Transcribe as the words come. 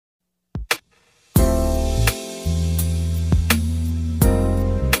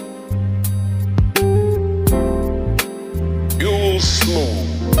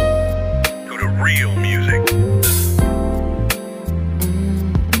smooth to the real music.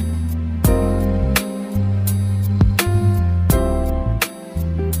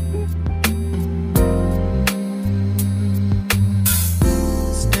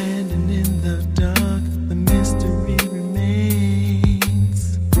 Standing in the dark, the mystery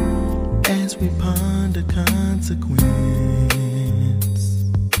remains as we ponder consequence.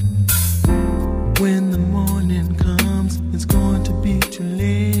 When the morning comes, it's going to be too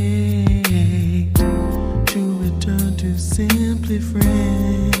late to return to simply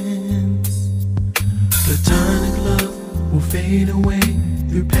friends. Platonic love will fade away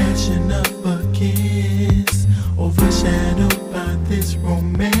through passion of a kiss, overshadowed by this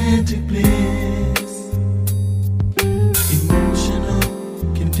romantic bliss. Emotional,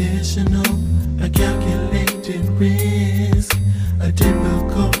 conditional, a calculated risk, a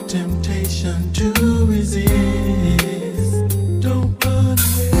difficult temptation to resist. Don't run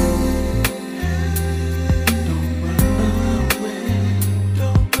away. Don't run away.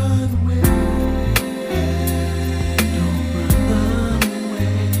 Don't run away. Don't run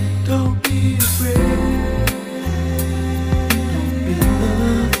away. Don't be afraid. Don't be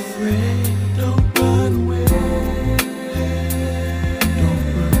afraid. Don't run away. Don't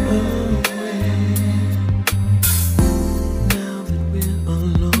run away. Now that we're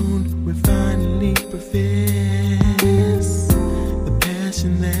alone, we finally profess the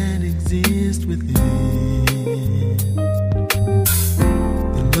passion that exists within.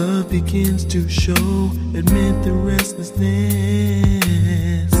 The love begins to show amid the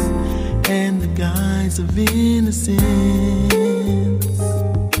restlessness and the guise of innocence.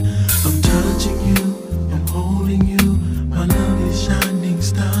 I'm touching you, I'm holding you, my lovely shining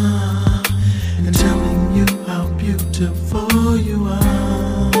star, and telling you how beautiful you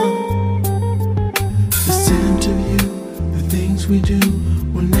are. The scent of you, the things we do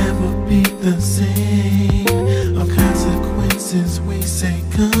will never